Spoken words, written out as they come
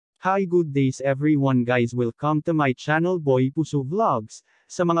Hi, good days everyone guys, welcome to my channel Boy Puso Vlogs.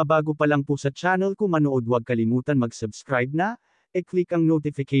 Sa mga bago pa lang po sa channel ko manood, huwag kalimutan mag-subscribe na, e-click ang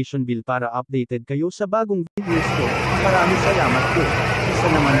notification bell para updated kayo sa bagong videos ko. Maraming salamat po. Isa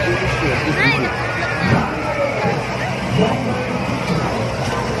naman po i-share this video.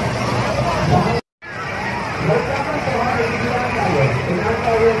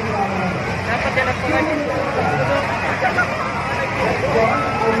 Dapat yan ang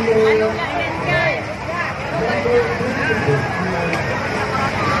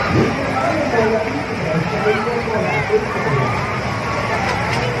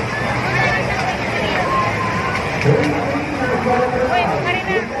Uy, hari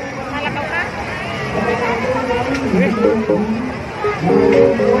na. Malakaw ka?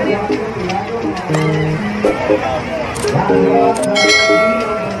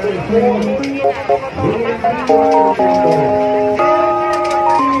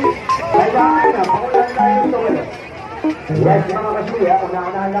 Yes, mga kasuya,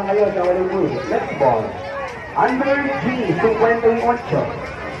 unahan lang kayo sa walang news. Let's ball. Under G28.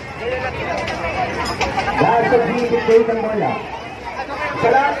 Dahil sa G28 ang bola. Sa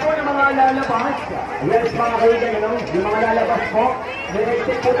lahat po ng mga lalabas, yes mga kaibigan, ano? Yung mga lalabas po, may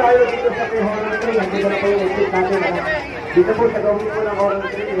exit po tayo dito sa Horror Tree. Dito na po yung exit natin. Ano? Dito po sa gawin po ng Horror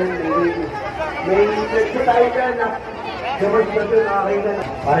Tree. May exit tayo dyan na demonstration mga kaibigan.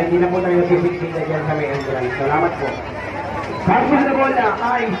 Para hindi na po tayo sisik-sik na dyan sa may entrance. Salamat po. Kapos na bola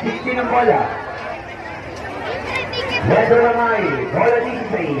ay 16 ang bola. Header lang ay bola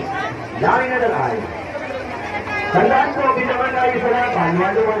 16. Line na lang. Tandaan po, binaman tayo sa laban,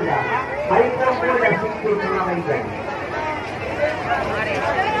 maluman lang. Ay po ang bola 16 mga kaibigan.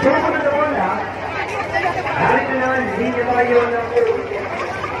 Kapos na bola, halit na naman, hindi niya tayo ng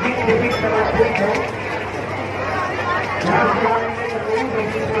dito sa mga dito.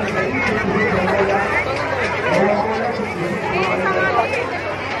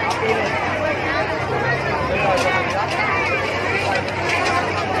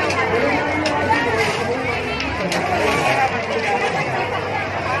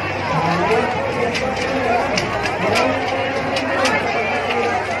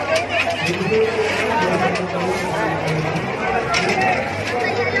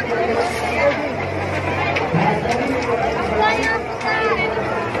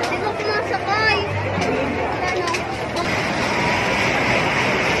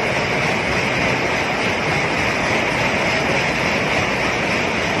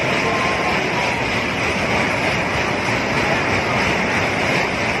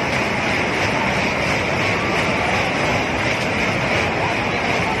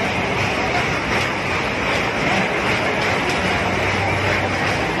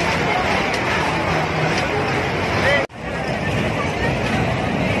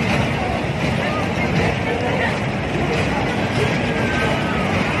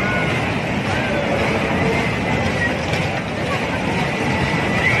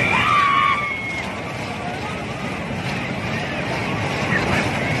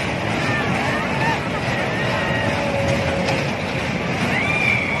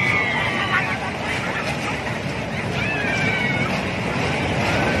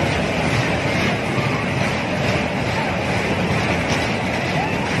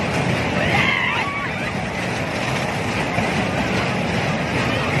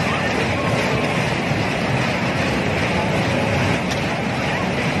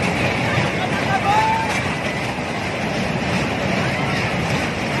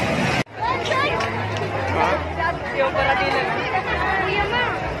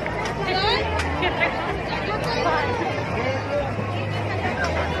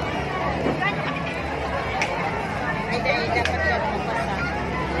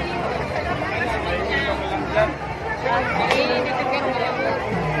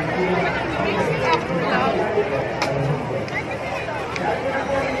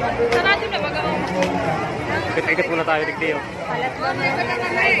 Ikot muna tayo digdiyo.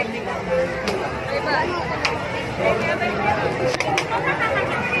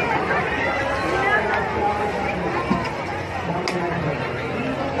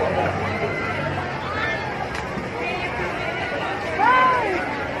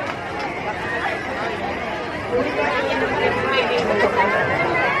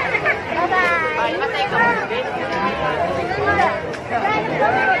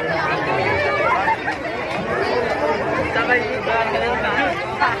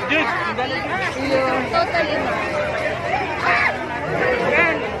 Totally.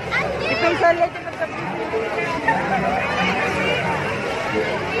 Yan. Itong salad yung magkapit.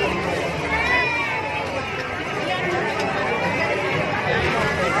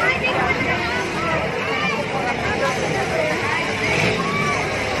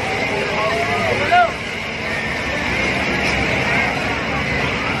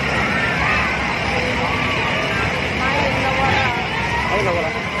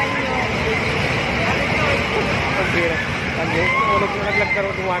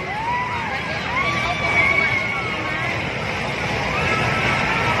 road 1.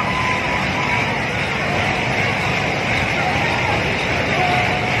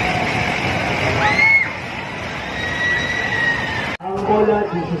 Ang bola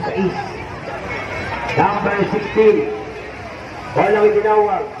 16. Number 16. Bolang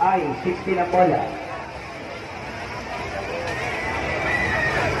itinawag ay 16 ang bola.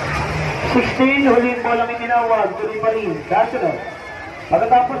 16, huling bolang itinawag, tuloy pa rin. Kasunod.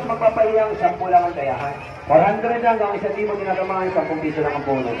 Pagkatapos magpapahiyang 10 lang ang tayahan. 400 hanggang isang timo ginagamaan, 10 piso lang ang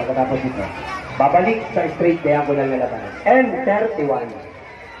puno. Pagkatapos ito, babalik sa straight diagonal na labanan. N31.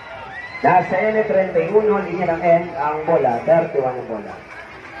 Nasa N31, linya ng N ang bola, 31 ang bola.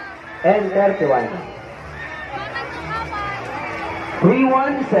 N31.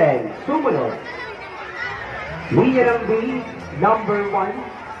 3-1 cent. Sumunod. Linya ng B, number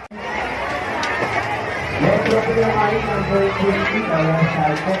 1. Metro po yung ay number 20 para sa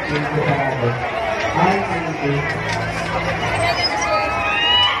alpot yung sarado. Ay,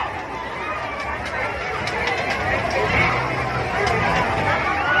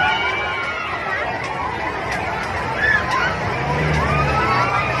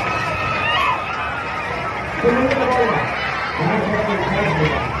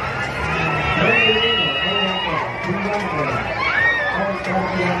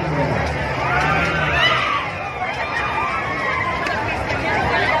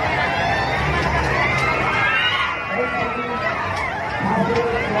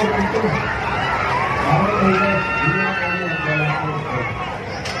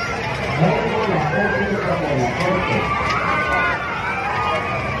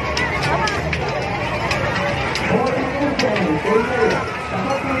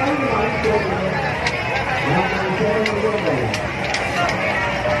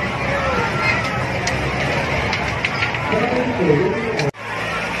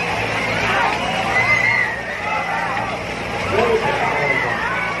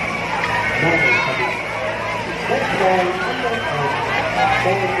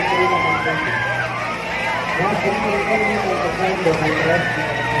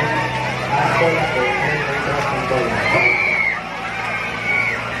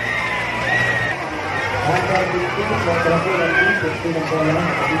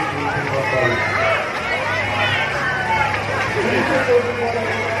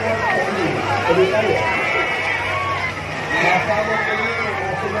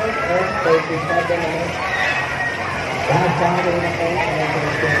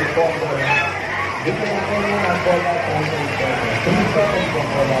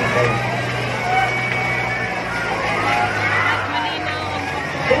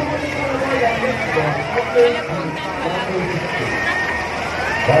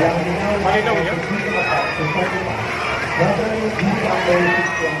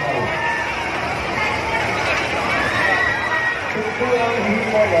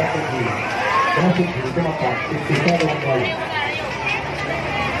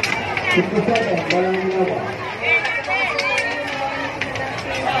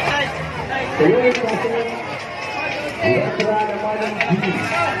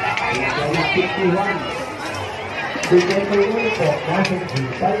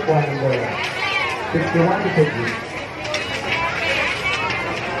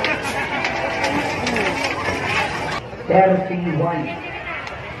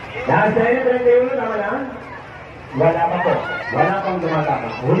 nasa N31 naman na? Wala pa po. Wala pang dumatama.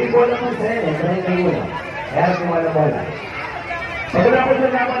 Huli bola po sa N31. Kaya kumala bola. Pagkatapos na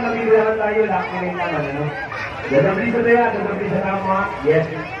naman, nabibigyan tayo lahat ngayon naman. Dadabli sa tayo, dadabli sa tama. Yes.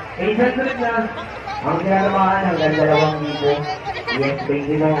 800 na. Ang kinalamaan hanggang 2,000. Yes,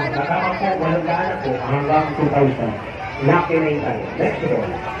 20 mo. Nakama po, walang daan po hanggang 2,000. Lucky na yun tayo. Next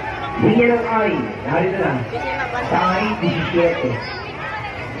roll. Linya ng I. Narito na. Sa I, 17.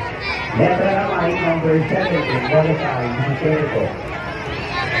 Letra ng I, number 17. Bola sa I, 17.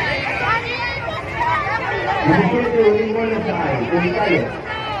 17, uling bola sa I. Uling tayo.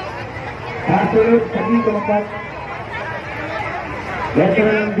 Kasunod, sabi tumapat.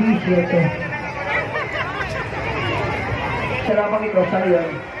 Letra ng B, 7. Salamat ito sa iyo.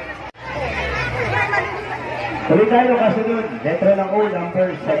 Tuloy tayo kasunod. Letra ng O, number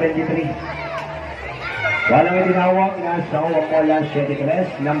 73. Walang itinawag na sa O ang bola, 73,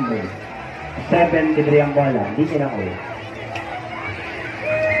 number 73 ang bola. Hindi kinang O.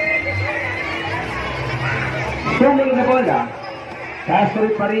 Suming na bola.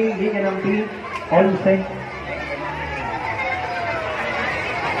 Kasunod pa rin, linya ng B, 11.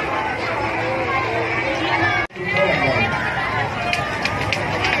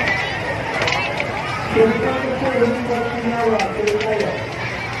 Kung saan po yung pagkinawa, tuloy tayo.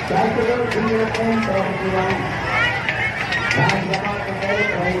 Tricycle, 321. Last naman po kayo,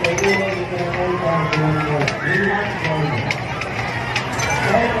 32, 321.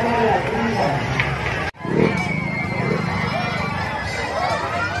 Kaya po wala, 321.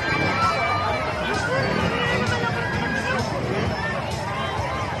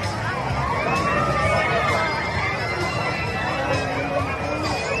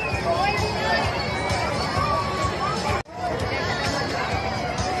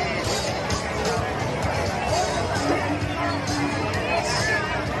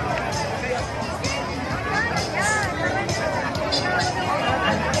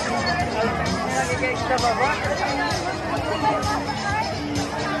 Sa baba.